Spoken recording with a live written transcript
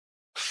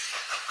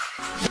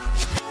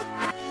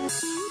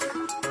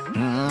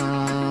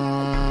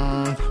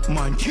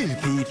Man kill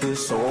people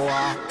so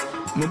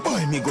me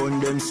buy me gun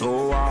them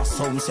so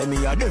some say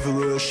me a devil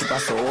worship a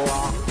so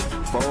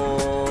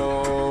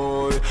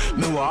boy,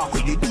 me walk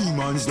with the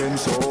demons them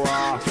so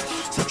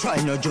so try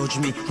not judge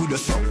me with a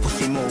suck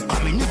pussy mouth,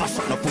 cause me never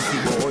suck no pussy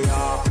boy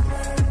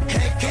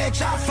Hey,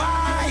 catch a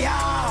fire,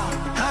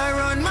 I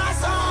run my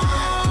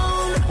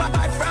sound,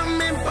 but from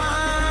me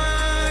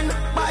pan,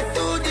 but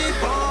to the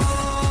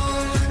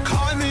bone.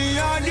 Call me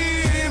a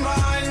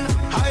demon,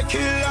 I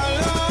kill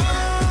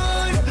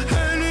alone.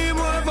 Any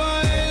more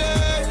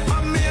violent,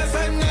 I'm here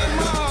send them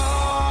out.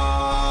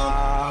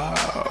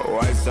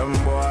 Why some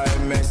boy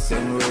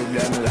messing with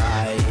them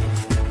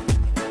life?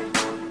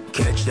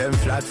 Catch them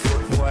flat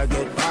foot, boy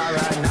get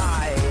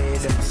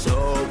paranoid. So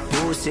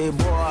pussy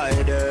boy,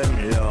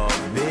 them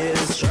love will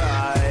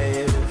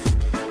strive.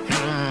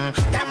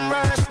 Them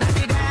worse than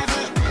the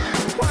devil.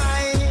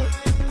 Why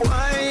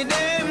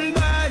them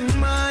bad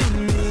man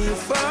me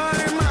for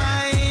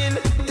mine?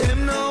 Them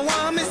no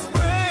want me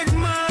spread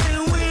my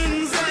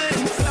wings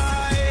and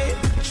fly.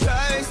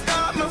 Try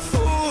stop my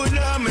food,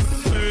 I'm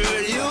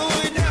sure you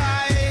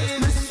die.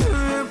 Me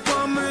serve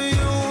on me,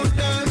 you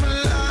them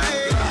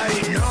lie.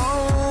 Right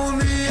now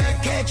me a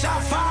catch a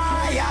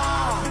fire.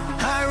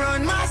 I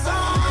run my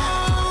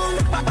sound,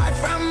 but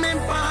from me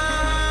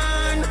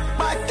pan,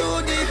 but to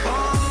the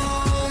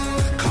bone.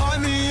 Call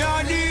me a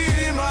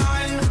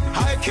demon, I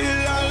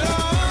kill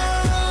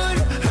alone.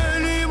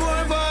 Any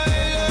more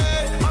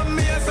violent, I'm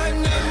here send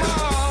them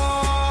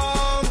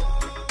home.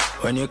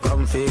 When you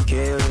come for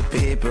kill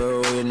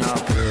people, we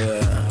not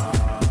play.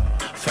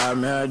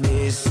 From your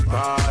this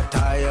part,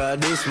 I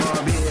this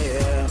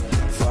mobile.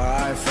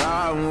 Far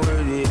from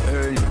where the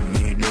early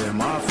me,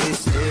 them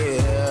office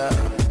there.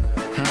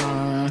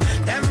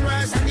 Them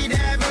worse than the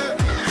devil.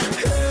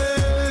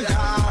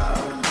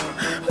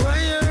 Why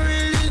you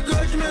really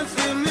judge me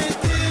for me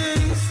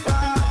things? I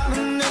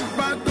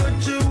never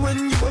got you when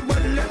you were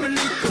but let me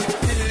lick a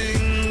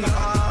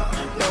finger.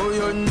 Now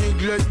you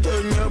neglect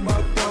on your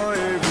back for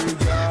every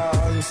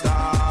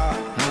gangster.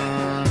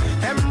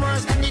 Them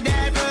worse than the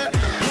devil.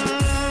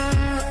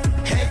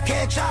 Hey,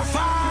 catch a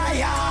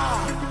fire.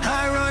 I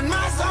run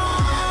my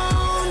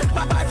sound,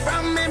 but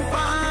from me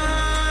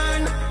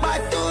pan,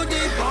 but to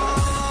the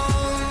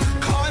bone.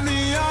 Call me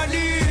a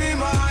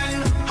demon,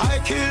 I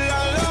kill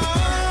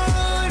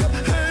alone.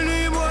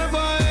 Any more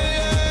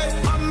violent,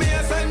 I'm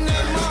here send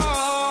them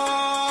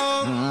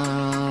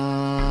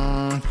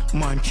home.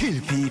 Man kill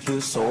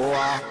people so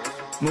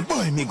me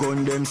buy me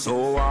gun them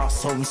so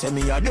some say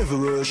me a devil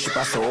worship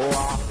a so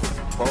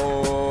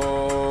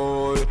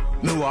boy,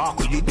 me walk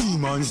with the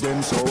demons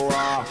them so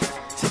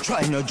so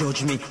try not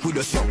judge me with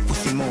a suck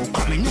pussy mouth,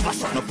 cause me never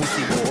suck no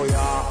pussy boy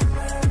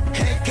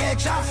Hey,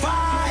 catch a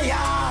fire,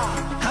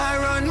 I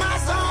run my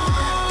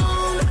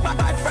sound,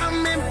 but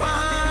from me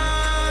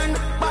pan,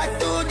 but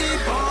to the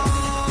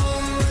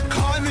bone.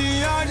 Call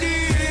me a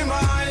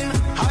demon,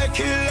 I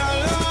kill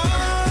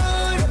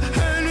alone.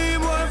 Any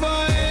more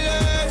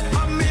violent,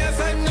 I'm here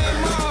send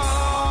them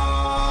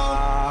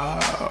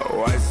out.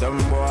 Why some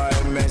boy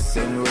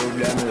messing with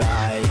them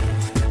life?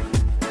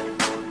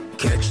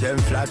 Catch them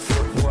flat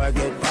foot, boy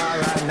get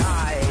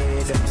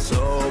paranoid.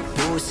 So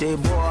pussy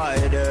boy,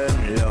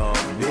 them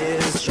love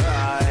will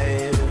strive.